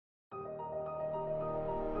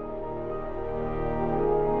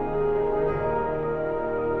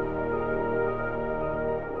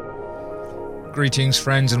Greetings,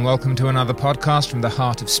 friends, and welcome to another podcast from the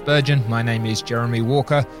heart of Spurgeon. My name is Jeremy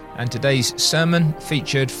Walker, and today's sermon,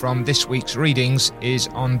 featured from this week's readings, is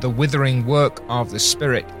on the withering work of the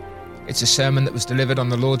Spirit. It's a sermon that was delivered on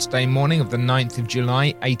the Lord's Day morning of the 9th of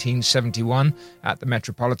July, 1871, at the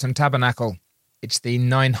Metropolitan Tabernacle. It's the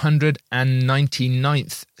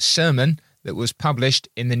 999th sermon that was published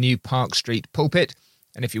in the New Park Street pulpit,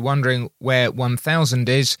 and if you're wondering where 1000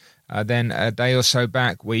 is, then a day or so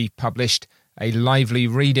back we published a lively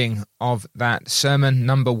reading of that sermon,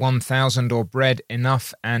 number 1000, or Bread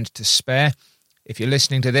Enough and to Spare. If you're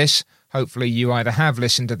listening to this, hopefully you either have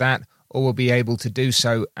listened to that or will be able to do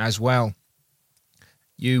so as well.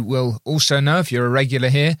 You will also know, if you're a regular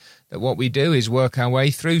here, that what we do is work our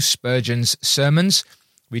way through Spurgeon's sermons.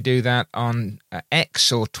 We do that on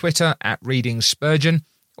X or Twitter at Reading Spurgeon,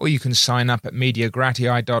 or you can sign up at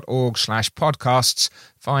mediagratiae.org/podcasts,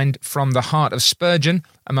 find From the Heart of Spurgeon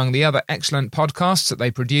among the other excellent podcasts that they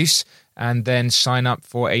produce, and then sign up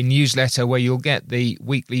for a newsletter where you'll get the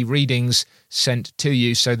weekly readings sent to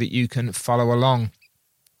you so that you can follow along.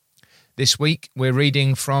 This week we're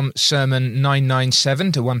reading from Sermon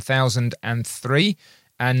 997 to 1003,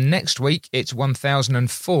 and next week it's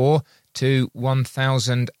 1004 to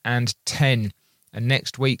 1010. And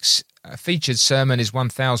next week's featured sermon is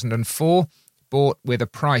 1004, bought with a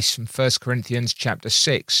price, from 1 Corinthians chapter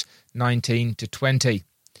 6, 19 to 20.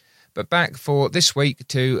 But back for this week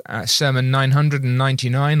to sermon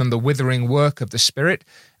 999 on the withering work of the Spirit,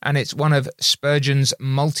 and it's one of Spurgeon's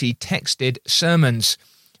multi-texted sermons,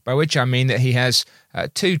 by which I mean that he has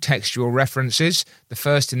two textual references. The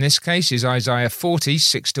first in this case is Isaiah 40,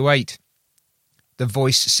 6-8. The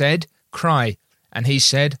voice said, "Cry," and he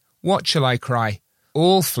said, "What shall I cry?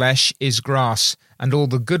 All flesh is grass, and all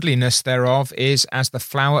the goodliness thereof is as the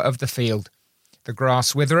flower of the field. The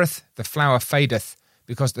grass withereth, the flower fadeth,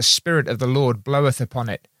 because the Spirit of the Lord bloweth upon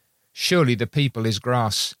it. Surely the people is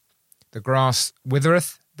grass. The grass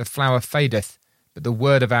withereth, the flower fadeth, but the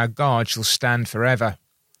word of our God shall stand forever."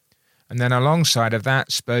 And then alongside of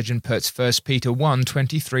that, Spurgeon puts 1 Peter 1,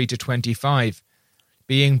 23 to 25.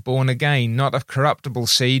 "Being born again, not of corruptible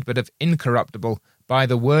seed, but of incorruptible, by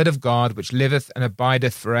the word of God which liveth and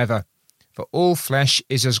abideth forever. For all flesh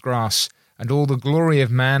is as grass, and all the glory of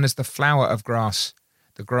man as the flower of grass.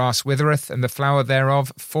 The grass withereth, and the flower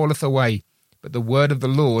thereof falleth away, but the word of the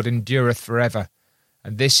Lord endureth forever.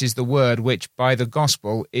 And this is the word which by the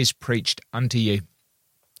gospel is preached unto you."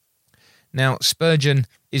 Now, Spurgeon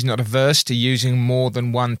is not averse to using more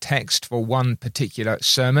than one text for one particular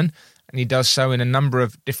sermon, and he does so in a number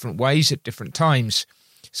of different ways at different times.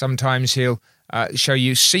 Sometimes he'll show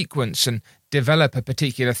you sequence and develop a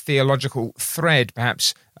particular theological thread,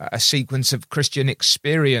 perhaps a sequence of Christian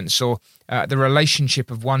experience or the relationship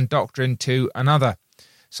of one doctrine to another.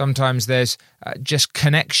 Sometimes there's just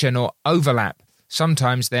connection or overlap.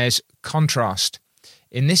 Sometimes there's contrast.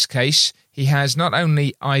 In this case, he has not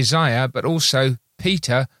only Isaiah but also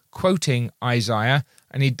Peter quoting Isaiah,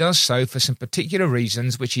 and he does so for some particular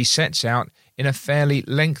reasons which he sets out in a fairly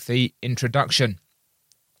lengthy introduction.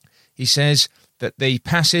 He says that the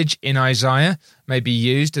passage in Isaiah may be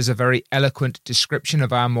used as a very eloquent description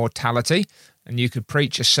of our mortality, and you could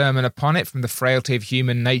preach a sermon upon it from the frailty of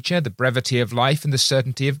human nature, the brevity of life, and the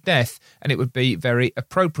certainty of death, and it would be very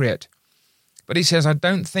appropriate. But he says, I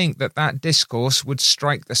don't think that discourse would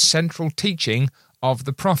strike the central teaching of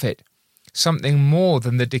the prophet. Something more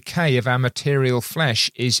than the decay of our material flesh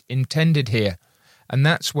is intended here, and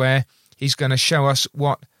that's where he's going to show us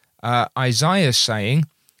what Isaiah's saying,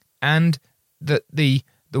 and that the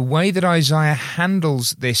way that Isaiah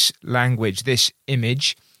handles this language, this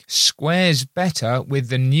image, squares better with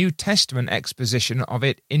the New Testament exposition of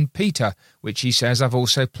it in Peter, which he says I've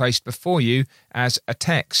also placed before you as a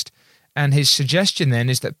text. And his suggestion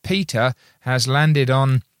then is that Peter has landed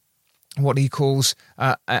on what he calls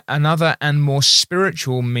another and more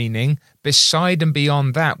spiritual meaning beside and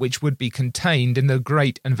beyond that which would be contained in the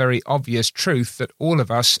great and very obvious truth that all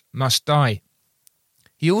of us must die.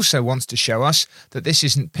 He also wants to show us that this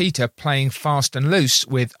isn't Peter playing fast and loose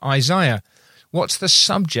with Isaiah. What's the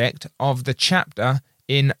subject of the chapter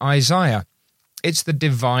in Isaiah? It's the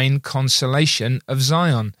divine consolation of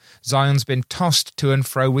Zion. Zion's been tossed to and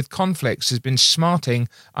fro with conflicts, has been smarting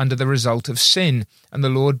under the result of sin, and the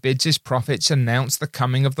Lord bids his prophets announce the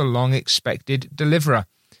coming of the long-expected deliverer.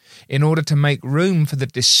 In order to make room for the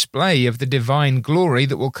display of the divine glory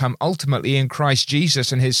that will come ultimately in Christ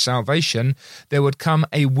Jesus and his salvation, there would come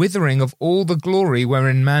a withering of all the glory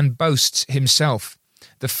wherein man boasts himself.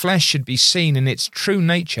 The flesh should be seen in its true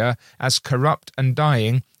nature as corrupt and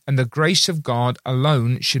dying, and the grace of God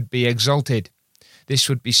alone should be exalted. This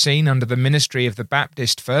would be seen under the ministry of the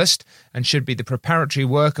Baptist first, and should be the preparatory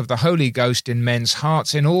work of the Holy Ghost in men's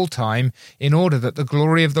hearts in all time, in order that the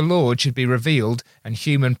glory of the Lord should be revealed and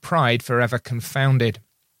human pride forever confounded.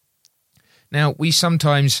 Now, we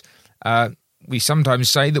sometimes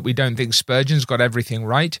say that we don't think Spurgeon's got everything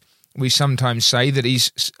right. We sometimes say that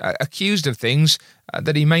he's accused of things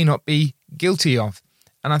that he may not be guilty of.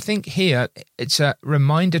 And I think here it's a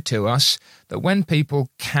reminder to us that when people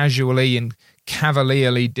casually and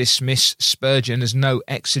cavalierly dismiss Spurgeon as no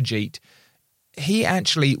exegete, he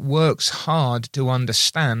actually works hard to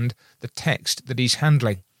understand the text that he's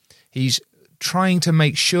handling. He's trying to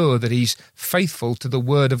make sure that he's faithful to the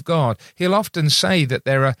Word of God. He'll often say that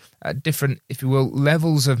there are different, if you will,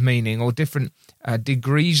 levels of meaning or different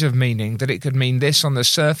degrees of meaning, that it could mean this on the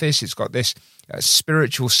surface, it's got this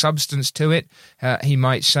spiritual substance to it. He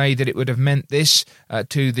might say that it would have meant this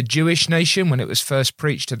to the Jewish nation when it was first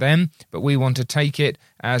preached to them, but we want to take it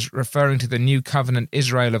as referring to the new covenant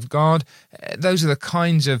Israel of God. Those are the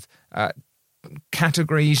kinds of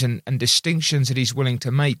categories and distinctions that he's willing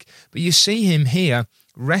to make. But you see him here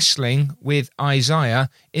wrestling with Isaiah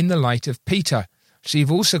in the light of Peter. So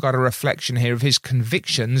you've also got a reflection here of his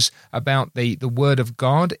convictions about the Word of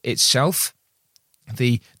God itself,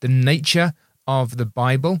 the nature of the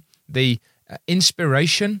Bible, the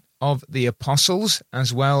inspiration of the apostles,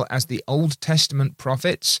 as well as the Old Testament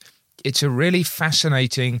prophets. It's a really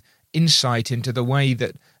fascinating insight into the way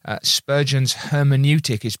that Spurgeon's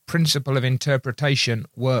hermeneutic, his principle of interpretation,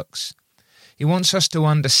 works. He wants us to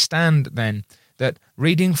understand, then, that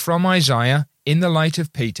reading from Isaiah in the light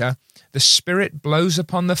of Peter, the Spirit blows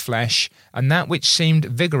upon the flesh, and that which seemed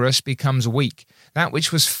vigorous becomes weak. That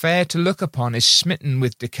which was fair to look upon is smitten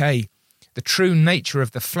with decay. The true nature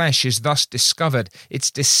of the flesh is thus discovered,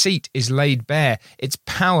 its deceit is laid bare, its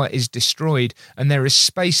power is destroyed, and there is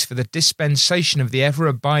space for the dispensation of the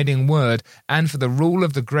ever-abiding word and for the rule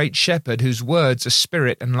of the great shepherd whose words are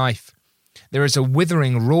spirit and life. There is a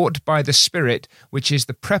withering wrought by the Spirit, which is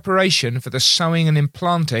the preparation for the sowing and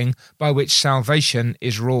implanting by which salvation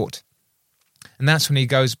is wrought. And that's when he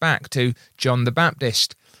goes back to John the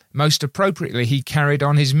Baptist. Most appropriately, he carried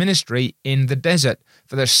on his ministry in the desert,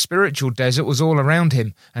 for the spiritual desert was all around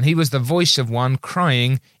him, and he was the voice of one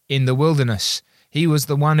crying in the wilderness. He was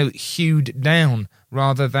the one who hewed down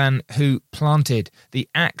rather than who planted. The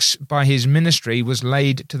axe by his ministry was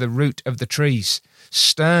laid to the root of the trees.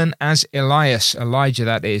 Stern as Elijah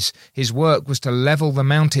that is, his work was to level the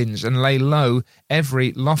mountains and lay low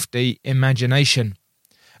every lofty imagination.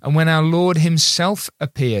 And when our Lord himself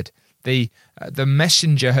appeared, the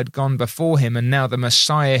messenger had gone before him, and now the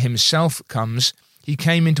Messiah himself comes. He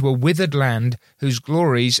came into a withered land whose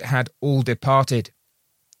glories had all departed.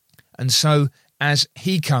 And so, as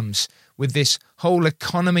he comes, with this whole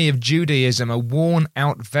economy of Judaism, a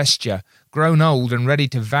worn-out vesture, grown old and ready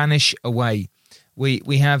to vanish away,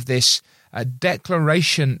 we have this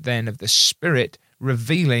declaration then of the Spirit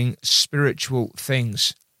revealing spiritual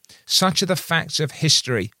things. Such are the facts of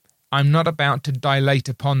history. I'm not about to dilate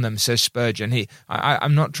upon them, says Spurgeon.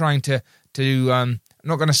 I'm not trying I'm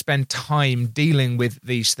not going to spend time dealing with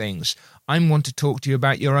these things. I want to talk to you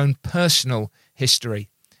about your own personal history.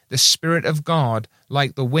 The Spirit of God,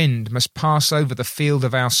 like the wind, must pass over the field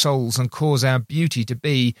of our souls and cause our beauty to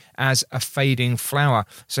be as a fading flower.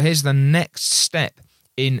 So here's the next step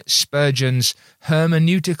in Spurgeon's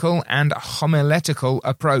hermeneutical and homiletical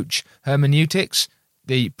approach. Hermeneutics,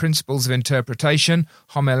 the principles of interpretation;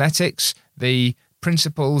 homiletics, the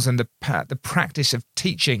principles and the practice of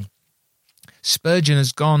teaching. Spurgeon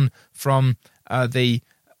has gone from the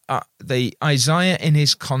Isaiah in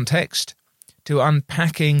his context to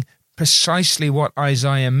unpacking precisely what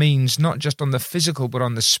Isaiah means, not just on the physical but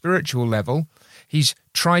on the spiritual level. He's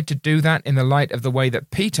tried to do that in the light of the way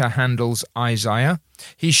that Peter handles Isaiah.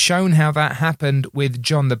 He's shown how that happened with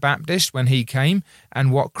John the Baptist when he came,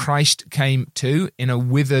 and what Christ came to in a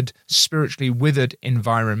withered, spiritually withered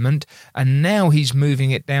environment. And now he's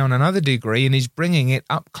moving it down another degree, and he's bringing it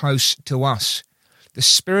up close to us. The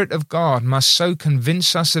Spirit of God must so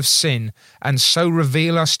convince us of sin and so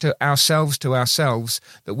reveal us to ourselves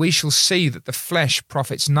that we shall see that the flesh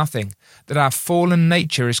profits nothing, that our fallen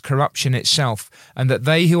nature is corruption itself, and that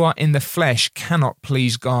they who are in the flesh cannot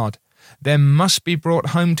please God. There must be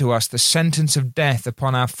brought home to us the sentence of death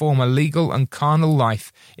upon our former legal and carnal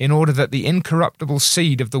life, in order that the incorruptible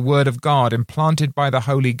seed of the Word of God, implanted by the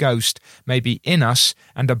Holy Ghost, may be in us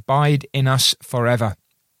and abide in us forever.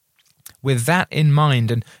 With that in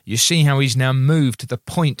mind, and you see how he's now moved to the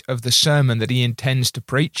point of the sermon that he intends to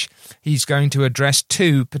preach, he's going to address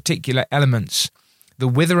two particular elements: the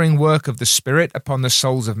withering work of the Spirit upon the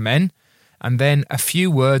souls of men, and then a few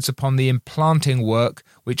words upon the implanting work,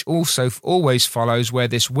 which also always follows where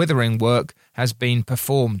this withering work has been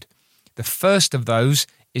performed. The first of those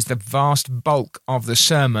is the vast bulk of the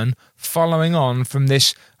sermon, following on from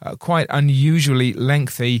this quite unusually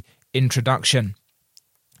lengthy introduction.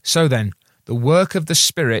 So then, the work of the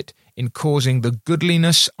Spirit in causing the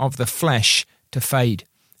goodliness of the flesh to fade.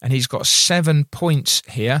 And he's got 7 points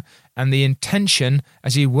here, and the intention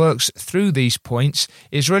as he works through these points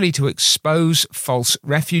is really to expose false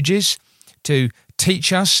refuges, to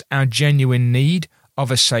teach us our genuine need of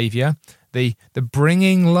a Saviour, the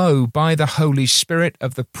bringing low by the Holy Spirit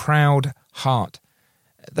of the proud heart.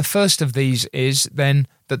 The first of these is, then,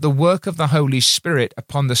 that the work of the Holy Spirit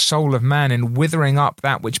upon the soul of man in withering up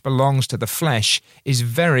that which belongs to the flesh is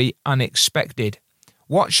very unexpected.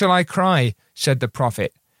 "What shall I cry?" said the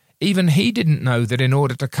prophet. Even he didn't know that in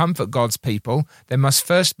order to comfort God's people, there must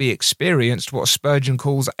first be experienced what Spurgeon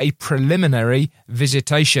calls a preliminary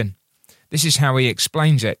visitation. This is how he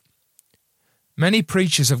explains it. Many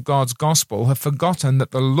preachers of God's gospel have forgotten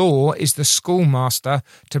that the law is the schoolmaster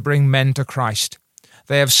to bring men to Christ.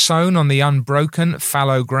 They have sown on the unbroken,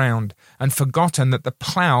 fallow ground, and forgotten that the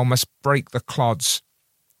plough must break the clods.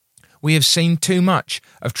 We have seen too much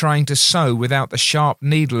of trying to sow without the sharp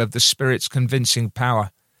needle of the Spirit's convincing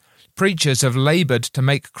power. Preachers have laboured to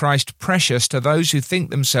make Christ precious to those who think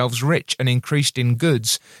themselves rich and increased in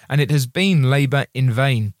goods, and it has been labour in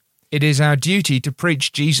vain. It is our duty to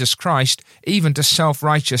preach Jesus Christ even to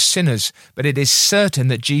self-righteous sinners, but it is certain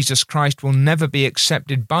that Jesus Christ will never be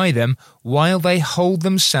accepted by them while they hold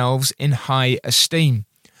themselves in high esteem.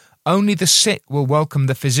 Only the sick will welcome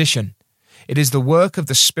the physician. It is the work of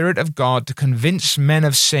the Spirit of God to convince men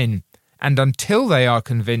of sin, and until they are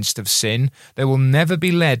convinced of sin, they will never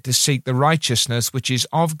be led to seek the righteousness which is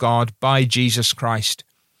of God by Jesus Christ.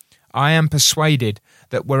 I am persuaded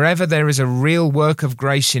that wherever there is a real work of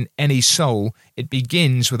grace in any soul, it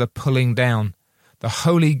begins with a pulling down. The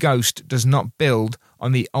Holy Ghost does not build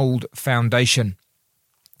on the old foundation.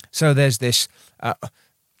 So there's this,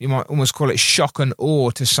 you might almost call it shock and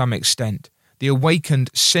awe to some extent. The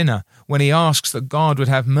awakened sinner, when he asks that God would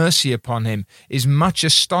have mercy upon him, is much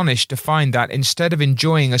astonished to find that instead of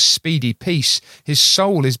enjoying a speedy peace, his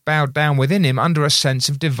soul is bowed down within him under a sense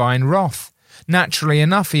of divine wrath. Naturally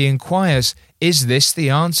enough, he inquires, "Is this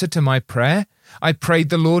the answer to my prayer? I prayed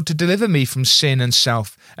the Lord to deliver me from sin and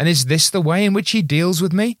self, and is this the way in which he deals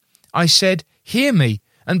with me? I said, 'Hear me,'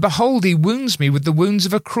 and behold, he wounds me with the wounds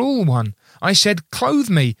of a cruel one. I said, 'Clothe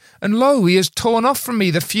me,' and lo, he has torn off from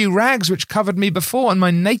me the few rags which covered me before, and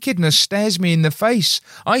my nakedness stares me in the face.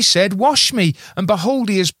 I said, 'Wash me,' and behold,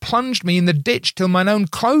 he has plunged me in the ditch till mine own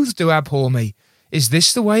clothes do abhor me. Is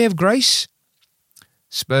this the way of grace?"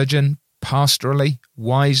 Spurgeon, pastorally,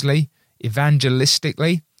 wisely,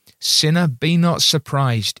 evangelistically, "Sinner, be not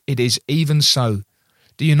surprised, it is even so.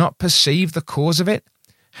 Do you not perceive the cause of it?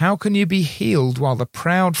 How can you be healed while the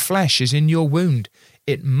proud flesh is in your wound?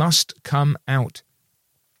 It must come out."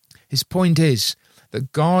 His point is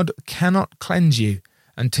that God cannot cleanse you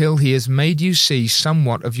until he has made you see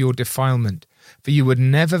somewhat of your defilement, for you would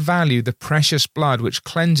never value the precious blood which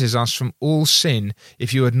cleanses us from all sin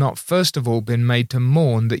if you had not first of all been made to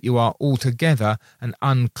mourn that you are altogether an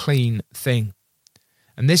unclean thing.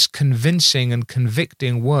 And this convincing and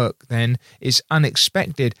convicting work, then, is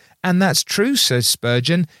unexpected. And that's true, says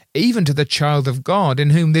Spurgeon, even to the child of God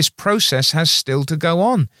in whom this process has still to go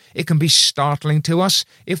on. It can be startling to us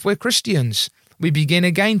if we're Christians. We begin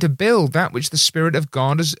again to build that which the Spirit of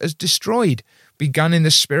God has destroyed. Begun in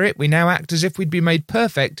the Spirit, we now act as if we'd be made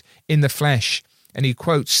perfect in the flesh. And he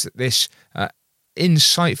quotes this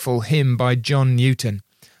insightful hymn by John Newton.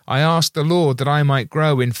 "I asked the Lord that I might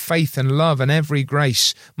grow in faith and love and every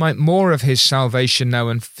grace, might more of his salvation know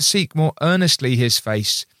and seek more earnestly his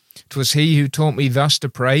face. 'Twas he who taught me thus to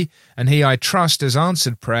pray, and he, I trust, has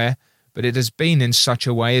answered prayer, but it has been in such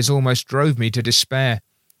a way as almost drove me to despair.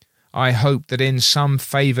 I hoped that in some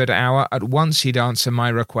favoured hour at once he'd answer my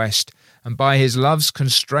request, and by his love's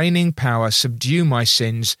constraining power subdue my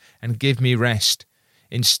sins and give me rest.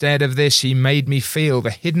 Instead of this, he made me feel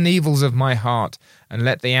the hidden evils of my heart, and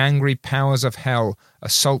let the angry powers of hell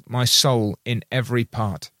assault my soul in every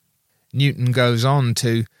part." Newton goes on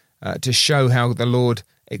to show how the Lord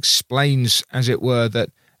explains, as it were, that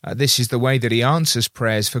this is the way that he answers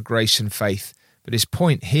prayers for grace and faith. But his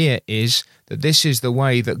point here is that this is the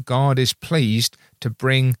way that God is pleased to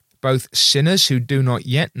bring both sinners who do not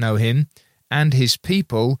yet know him and his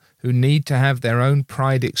people who need to have their own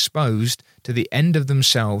pride exposed to the end of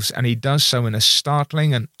themselves, and he does so in a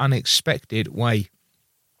startling and unexpected way.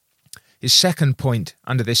 His second point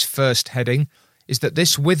under this first heading is that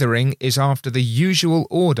this withering is after the usual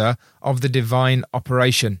order of the divine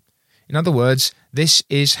operation. In other words, this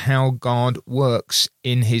is how God works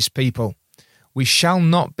in his people. We shall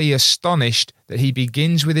not be astonished that he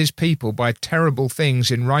begins with his people by terrible things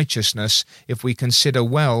in righteousness if we consider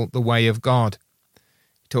well the way of God.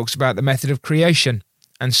 He talks about the method of creation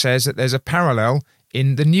and says that there's a parallel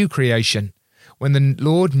in the new creation. When the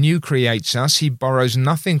Lord new creates us, he borrows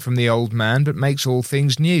nothing from the old man but makes all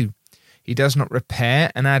things new. He does not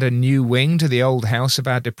repair and add a new wing to the old house of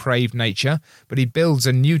our depraved nature, but he builds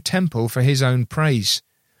a new temple for his own praise.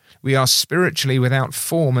 We are spiritually without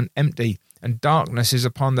form and empty, and darkness is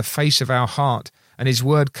upon the face of our heart, and his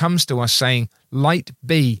word comes to us saying, "Light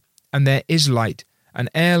be," and there is light, and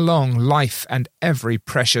ere long life and every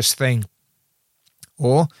precious thing.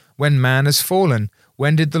 Or, when man has fallen,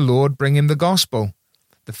 when did the Lord bring him the gospel?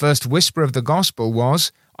 The first whisper of the gospel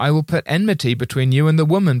was, "I will put enmity between you and the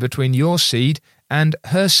woman, between your seed and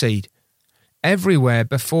her seed." Everywhere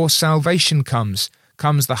before salvation comes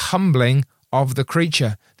the humbling of the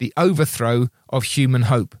creature, the overthrow of human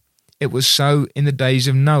hope. It was so in the days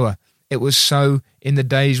of Noah. It was so in the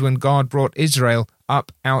days when God brought Israel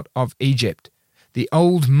up out of Egypt. The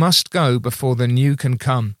old must go before the new can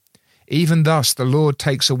come. Even thus the Lord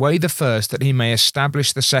takes away the first that he may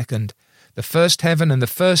establish the second. The first heaven and the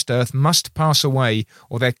first earth must pass away,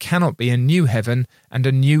 or there cannot be a new heaven and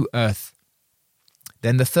a new earth.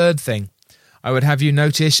 Then the third thing. I would have you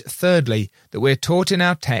notice, thirdly, that we're taught in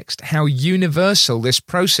our text how universal this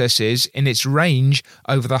process is in its range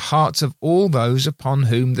over the hearts of all those upon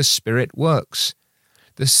whom the Spirit works.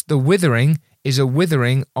 The withering is a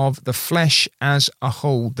withering of the flesh as a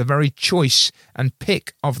whole, the very choice and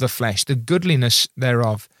pick of the flesh, the goodliness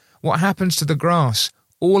thereof. What happens to the grass?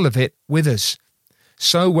 All of it withers.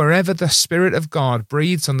 So wherever the Spirit of God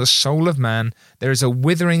breathes on the soul of man, there is a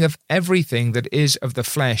withering of everything that is of the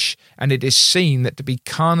flesh, and it is seen that to be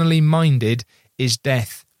carnally minded is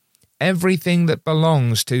death. Everything that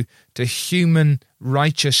belongs to human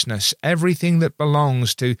righteousness, everything that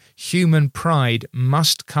belongs to human pride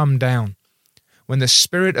must come down. When the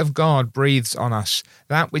Spirit of God breathes on us,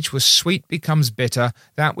 that which was sweet becomes bitter,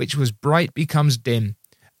 that which was bright becomes dim.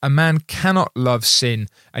 A man cannot love sin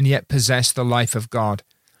and yet possess the life of God.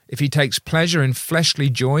 If he takes pleasure in fleshly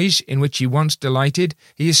joys in which he once delighted,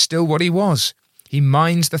 he is still what he was. He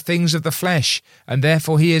minds the things of the flesh, and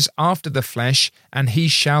therefore he is after the flesh, and he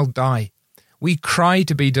shall die. We cry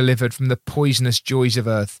to be delivered from the poisonous joys of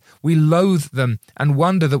earth. We loathe them and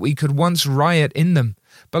wonder that we could once riot in them.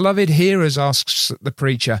 Beloved hearers, asks the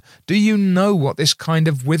preacher, do you know what this kind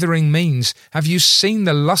of withering means? Have you seen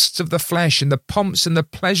the lusts of the flesh and the pomps and the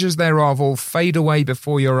pleasures thereof all fade away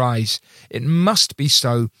before your eyes? It must be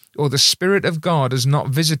so, or the Spirit of God has not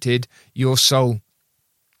visited your soul.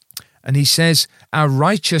 And he says, our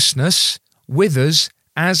righteousness withers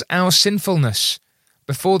as our sinfulness.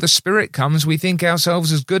 Before the Spirit comes, we think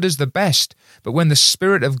ourselves as good as the best, but when the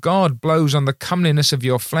Spirit of God blows on the comeliness of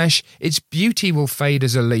your flesh, its beauty will fade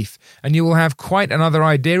as a leaf, and you will have quite another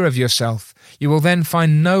idea of yourself. You will then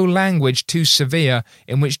find no language too severe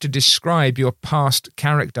in which to describe your past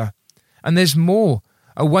character. And there's more.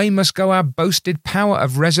 Away must go our boasted power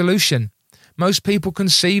of resolution. Most people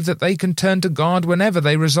conceive that they can turn to God whenever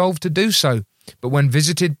they resolve to do so. But when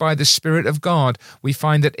visited by the Spirit of God, we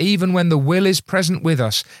find that even when the will is present with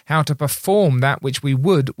us, how to perform that which we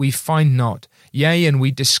would, we find not. Yea, and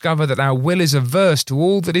we discover that our will is averse to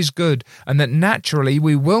all that is good, and that naturally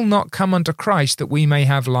we will not come unto Christ that we may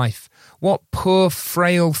have life. What poor,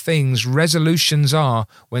 frail things resolutions are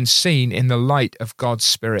when seen in the light of God's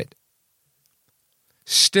Spirit.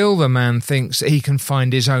 Still the man thinks that he can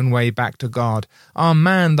find his own way back to God. Ah,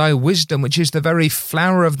 man, thy wisdom, which is the very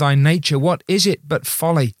flower of thy nature, what is it but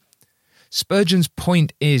folly? Spurgeon's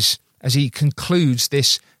point is, as he concludes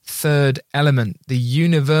this third element, the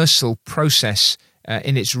universal process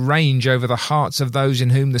in its range over the hearts of those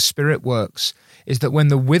in whom the Spirit works, is that when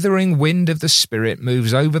the withering wind of the Spirit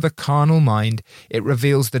moves over the carnal mind, it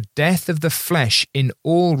reveals the death of the flesh in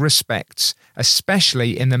all respects,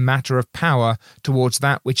 especially in the matter of power towards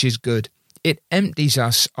that which is good. It empties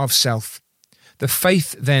us of self. The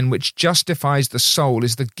faith, then, which justifies the soul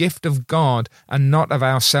is the gift of God and not of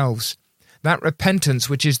ourselves. That repentance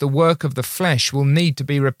which is the work of the flesh will need to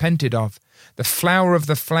be repented of. The flower of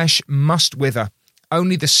the flesh must wither.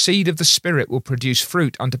 Only the seed of the Spirit will produce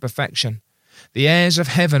fruit unto perfection. The heirs of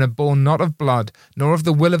heaven are born not of blood, nor of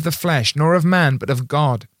the will of the flesh, nor of man, but of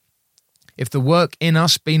God. If the work in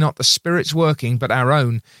us be not the Spirit's working, but our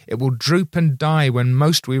own, it will droop and die when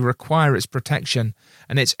most we require its protection,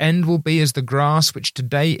 and its end will be as the grass which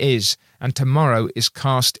today is, and tomorrow is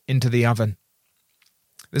cast into the oven.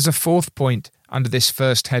 There's a fourth point under this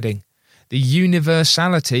first heading. The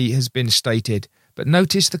universality has been stated, but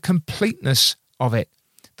notice the completeness of it.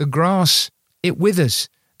 The grass, it withers.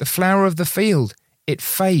 The flower of the field, it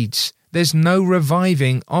fades. There's no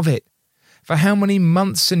reviving of it. For how many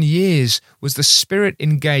months and years was the Spirit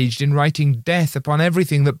engaged in writing death upon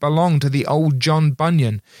everything that belonged to the old John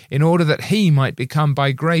Bunyan, in order that he might become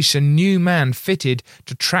by grace a new man fitted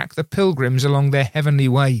to track the pilgrims along their heavenly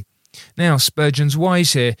way. Now, Spurgeon's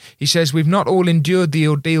wise here. He says we've not all endured the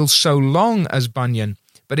ordeal so long as Bunyan,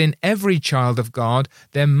 but in every child of God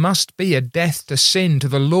there must be a death to sin, to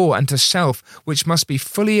the law, and to self, which must be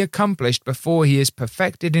fully accomplished before he is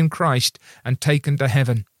perfected in Christ and taken to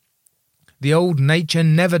heaven. The old nature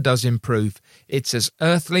never does improve. It's as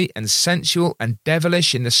earthly and sensual and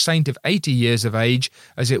devilish in the saint of 80 years of age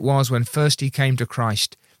as it was when first he came to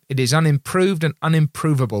Christ. It is unimproved and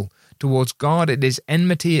unimprovable. Towards God it is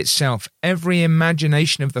enmity itself. Every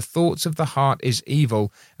imagination of the thoughts of the heart is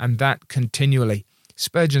evil, and that continually.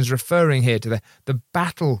 Spurgeon's referring here to the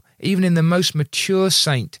battle, even in the most mature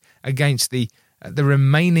saint, against the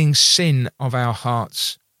remaining sin of our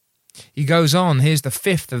hearts. He goes on, here's the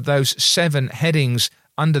fifth of those 7 headings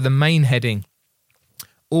under the main heading.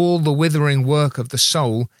 All the withering work of the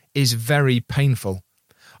soul is very painful.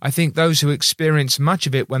 I think those who experience much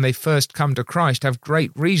of it when they first come to Christ have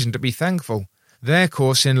great reason to be thankful. Their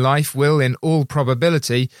course in life will, in all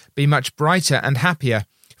probability, be much brighter and happier,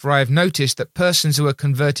 for I have noticed that persons who are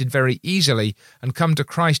converted very easily and come to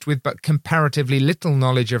Christ with but comparatively little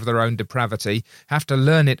knowledge of their own depravity have to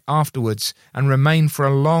learn it afterwards and remain for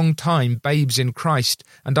a long time babes in Christ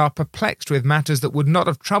and are perplexed with matters that would not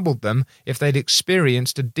have troubled them if they'd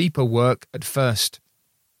experienced a deeper work at first.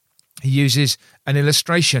 He uses an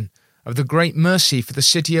illustration of the great mercy for the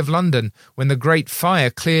city of London when the great fire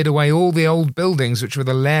cleared away all the old buildings which were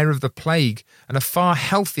the lair of the plague, and a far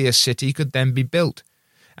healthier city could then be built.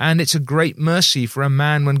 And it's a great mercy for a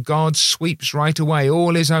man when God sweeps right away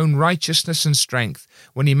all his own righteousness and strength,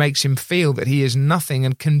 when he makes him feel that he is nothing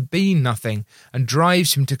and can be nothing, and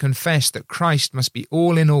drives him to confess that Christ must be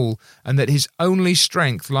all in all, and that his only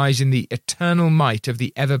strength lies in the eternal might of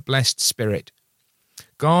the ever-blessed Spirit.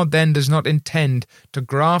 God then does not intend to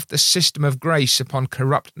graft the system of grace upon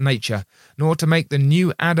corrupt nature, nor to make the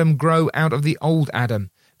new Adam grow out of the old Adam,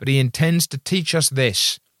 but he intends to teach us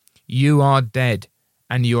this: you are dead,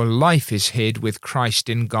 and your life is hid with Christ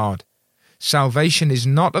in God. Salvation is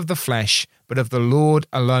not of the flesh, but of the Lord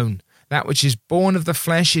alone. That which is born of the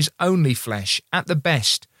flesh is only flesh, at the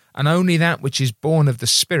best, and only that which is born of the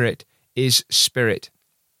Spirit is spirit.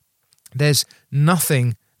 There's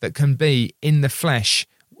nothing that can be in the flesh,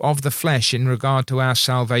 of the flesh, in regard to our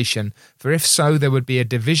salvation, for if so, there would be a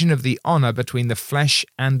division of the honour between the flesh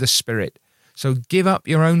and the Spirit. So give up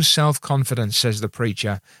your own self-confidence, says the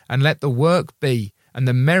preacher, and let the work be, and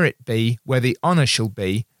the merit be where the honour shall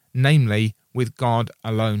be, namely with God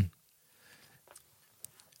alone.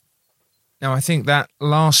 Now, I think that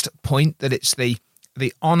last point, that it's the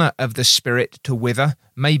honour of the Spirit to wither,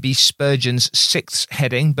 may be Spurgeon's 6th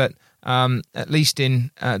heading, but at least in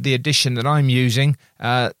the edition that I'm using,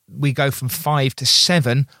 we go from 5 to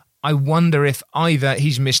 7. I wonder if either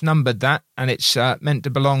he's misnumbered that and it's meant to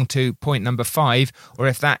belong to point number 5, or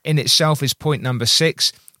if that in itself is point number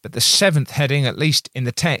 6. But the 7th heading, at least in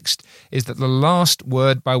the text, is that the last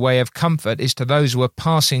word by way of comfort is to those who are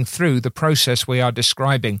passing through the process we are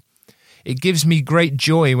describing. It gives me great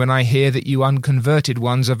joy when I hear that you unconverted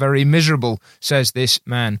ones are very miserable, says this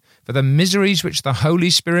man, for the miseries which the Holy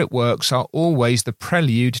Spirit works are always the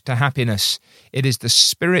prelude to happiness. It is the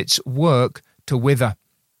Spirit's work to wither.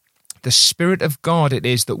 The Spirit of God it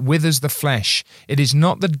is that withers the flesh. It is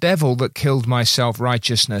not the devil that killed my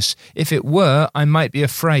self-righteousness. If it were, I might be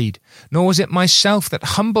afraid. Nor was it myself that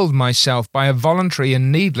humbled myself by a voluntary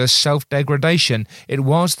and needless self-degradation. It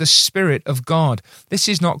was the Spirit of God. This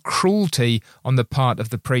is not cruelty on the part of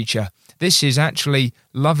the preacher. This is actually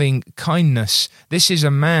loving kindness. This is a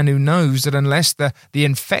man who knows that unless the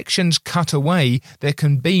infection's cut away, there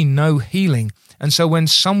can be no healing. And so when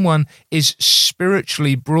someone is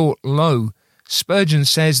spiritually brought low, Spurgeon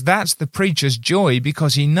says that's the preacher's joy,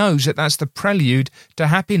 because he knows that that's the prelude to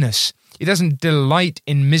happiness. He doesn't delight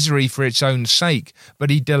in misery for its own sake, but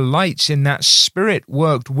he delights in that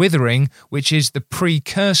Spirit-worked withering, which is the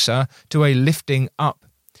precursor to a lifting up.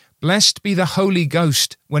 Blessed be the Holy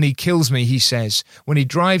Ghost when he kills me, he says, when he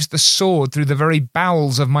drives the sword through the very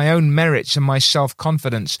bowels of my own merits and my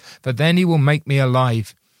self-confidence, for then he will make me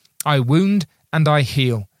alive. I wound and I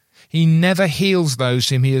heal. He never heals those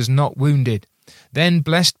whom he has not wounded. Then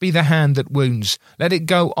blessed be the hand that wounds. Let it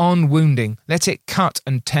go on wounding. Let it cut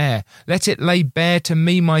and tear. Let it lay bare to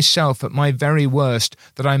me myself at my very worst,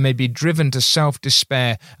 that I may be driven to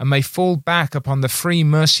self-despair, and may fall back upon the free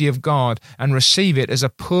mercy of God, and receive it as a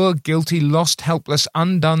poor, guilty, lost, helpless,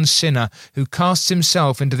 undone sinner, who casts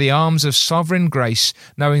himself into the arms of sovereign grace,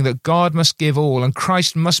 knowing that God must give all, and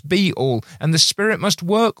Christ must be all, and the Spirit must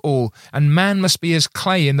work all, and man must be as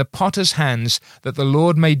clay in the potter's hands, that the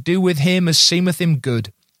Lord may do with him as seemeth him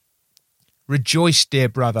good. Rejoice, dear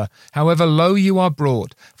brother, however low you are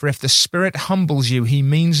brought, for if the Spirit humbles you, he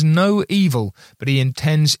means no evil, but he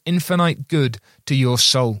intends infinite good to your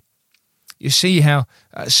soul. You see how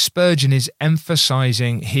Spurgeon is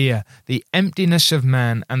emphasizing here the emptiness of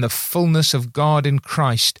man and the fullness of God in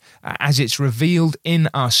Christ as it's revealed in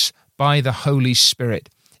us by the Holy Spirit.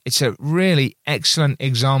 It's a really excellent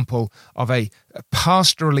example of a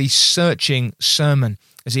pastorally searching sermon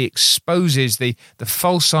as he exposes the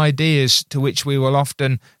false ideas to which we will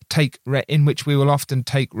often take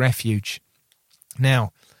refuge.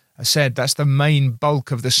 Now, I said that's the main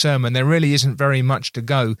bulk of the sermon. There really isn't very much to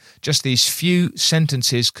go, just these few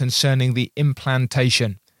sentences concerning the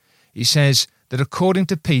implantation. He says that according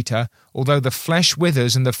to Peter, although the flesh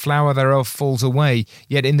withers and the flower thereof falls away,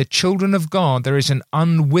 yet in the children of God there is an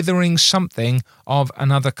unwithering something of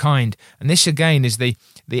another kind. And this again is the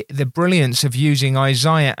brilliance of using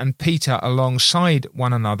Isaiah and Peter alongside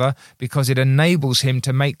one another, because it enables him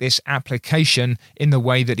to make this application in the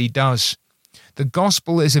way that he does. The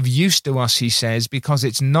gospel is of use to us, he says, because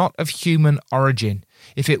it's not of human origin.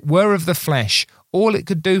 If it were of the flesh, all it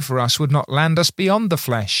could do for us would not land us beyond the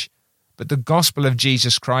flesh. But the gospel of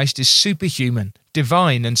Jesus Christ is superhuman,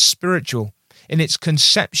 divine and spiritual. In its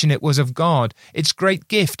conception it was of God. Its great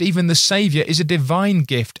gift, even the Saviour, is a divine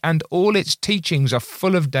gift, and all its teachings are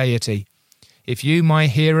full of deity. If you, my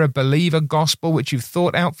hearer, believe a gospel which you've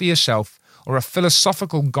thought out for yourself, or a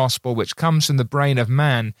philosophical gospel which comes from the brain of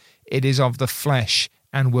man, it is of the flesh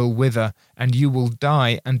and will wither, and you will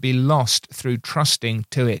die and be lost through trusting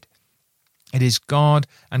to it. It is God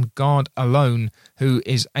and God alone who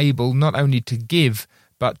is able not only to give,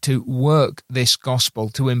 but to work this gospel,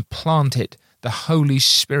 to implant it, the Holy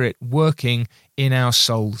Spirit working in our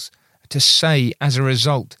souls. To say, as a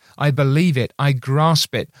result, I believe it, I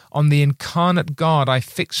grasp it, on the incarnate God I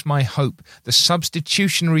fix my hope, the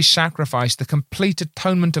substitutionary sacrifice, the complete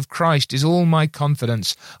atonement of Christ is all my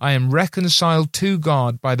confidence. I am reconciled to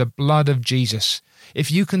God by the blood of Jesus.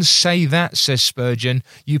 If you can say that, says Spurgeon,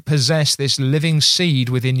 you possess this living seed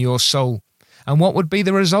within your soul. And what would be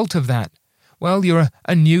the result of that? Well, you're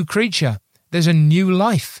a new creature. There's a new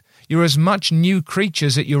life. You're as much new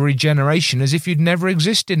creatures at your regeneration as if you'd never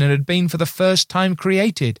existed and had been for the first time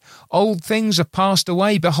created. Old things are passed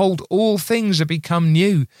away. Behold, all things are become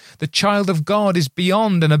new. The child of God is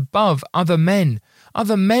beyond and above other men.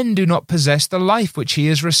 Other men do not possess the life which he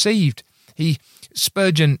has received.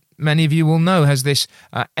 Spurgeon, many of you will know, has this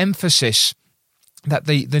emphasis that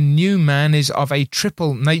the new man is of a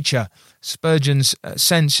triple nature. Spurgeon's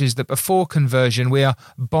sense is that before conversion we are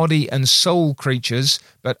body and soul creatures,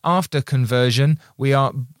 but after conversion we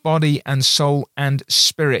are body and soul and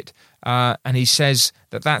spirit. And he says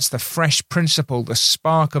that that's the fresh principle, the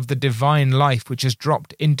spark of the divine life which has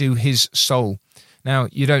dropped into his soul. Now,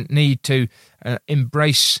 you don't need to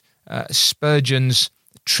embrace Spurgeon's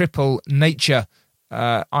triple nature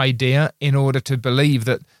idea in order to believe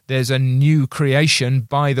that there's a new creation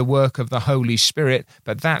by the work of the Holy Spirit,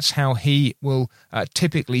 but that's how he will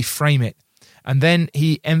typically frame it. And then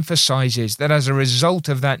he emphasizes that as a result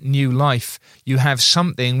of that new life, you have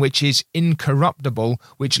something which is incorruptible,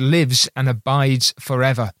 which lives and abides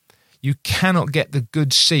forever. You cannot get the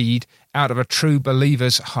good seed out of a true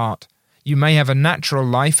believer's heart. You may have a natural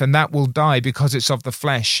life, and that will die because it's of the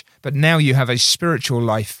flesh, but now you have a spiritual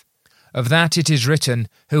life. Of that it is written,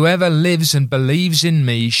 whoever lives and believes in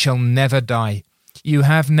me shall never die. You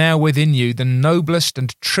have now within you the noblest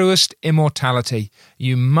and truest immortality.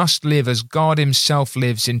 You must live as God himself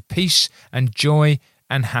lives, in peace and joy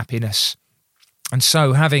and happiness. And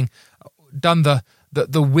so, having done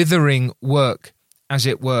the withering work, as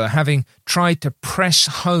it were, having tried to press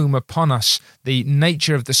home upon us the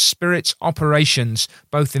nature of the Spirit's operations,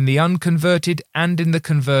 both in the unconverted and in the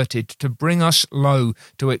converted, to bring us low,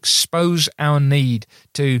 to expose our need,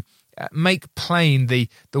 to make plain the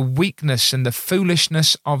weakness and the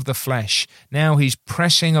foolishness of the flesh. Now he's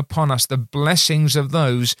pressing upon us the blessings of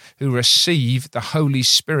those who receive the Holy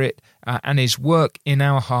Spirit and his work in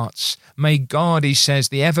our hearts. May God, he says,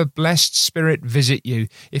 the ever-blessed Spirit visit you.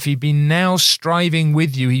 If he be now striving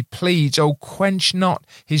with you, he pleads, oh, quench not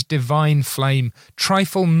his divine flame.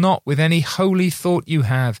 Trifle not with any holy thought you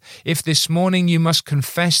have. If this morning you must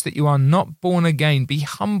confess that you are not born again, be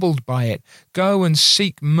humbled by it. Go and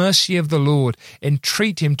seek mercy of the Lord.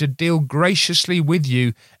 Entreat him to deal graciously with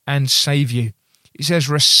you and save you. He says,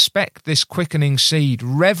 respect this quickening seed,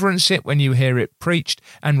 reverence it when you hear it preached,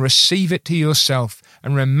 and receive it to yourself.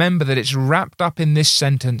 And remember that it's wrapped up in this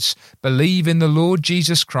sentence, believe in the Lord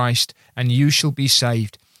Jesus Christ, and you shall be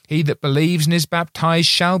saved. He that believes and is baptized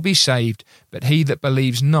shall be saved, but he that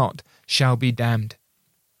believes not shall be damned.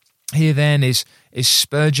 Here then is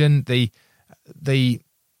Spurgeon, the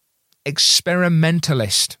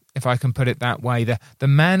experimentalist, if I can put it that way, the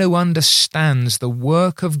man who understands the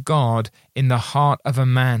work of God in the heart of a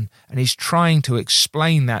man, and he's trying to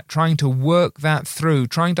explain that, trying to work that through,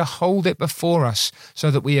 trying to hold it before us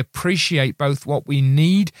so that we appreciate both what we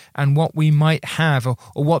need and what we might have, or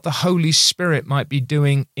what the Holy Spirit might be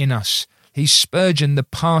doing in us. He's Spurgeon, the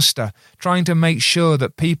pastor, trying to make sure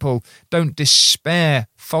that people don't despair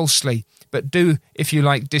falsely, but do, if you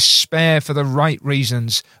like, despair for the right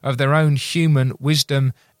reasons of their own human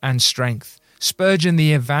wisdom and strength. Spurgeon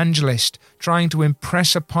the evangelist, trying to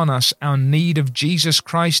impress upon us our need of Jesus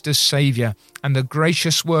Christ as Saviour and the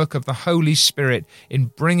gracious work of the Holy Spirit in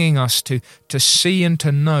bringing us to see and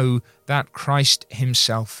to know that Christ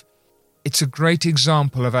himself. It's a great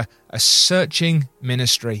example of a searching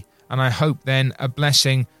ministry, and I hope then a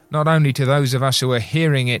blessing not only to those of us who are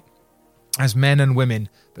hearing it as men and women,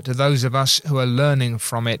 but to those of us who are learning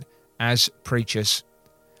from it as preachers.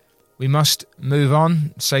 We must move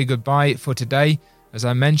on, say goodbye for today. As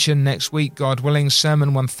I mentioned, next week, God willing,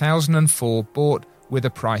 Sermon 1004, Bought with a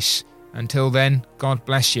Price. Until then, God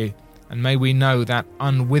bless you, and may we know that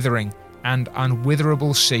unwithering and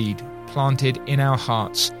unwitherable seed planted in our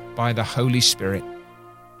hearts by the Holy Spirit.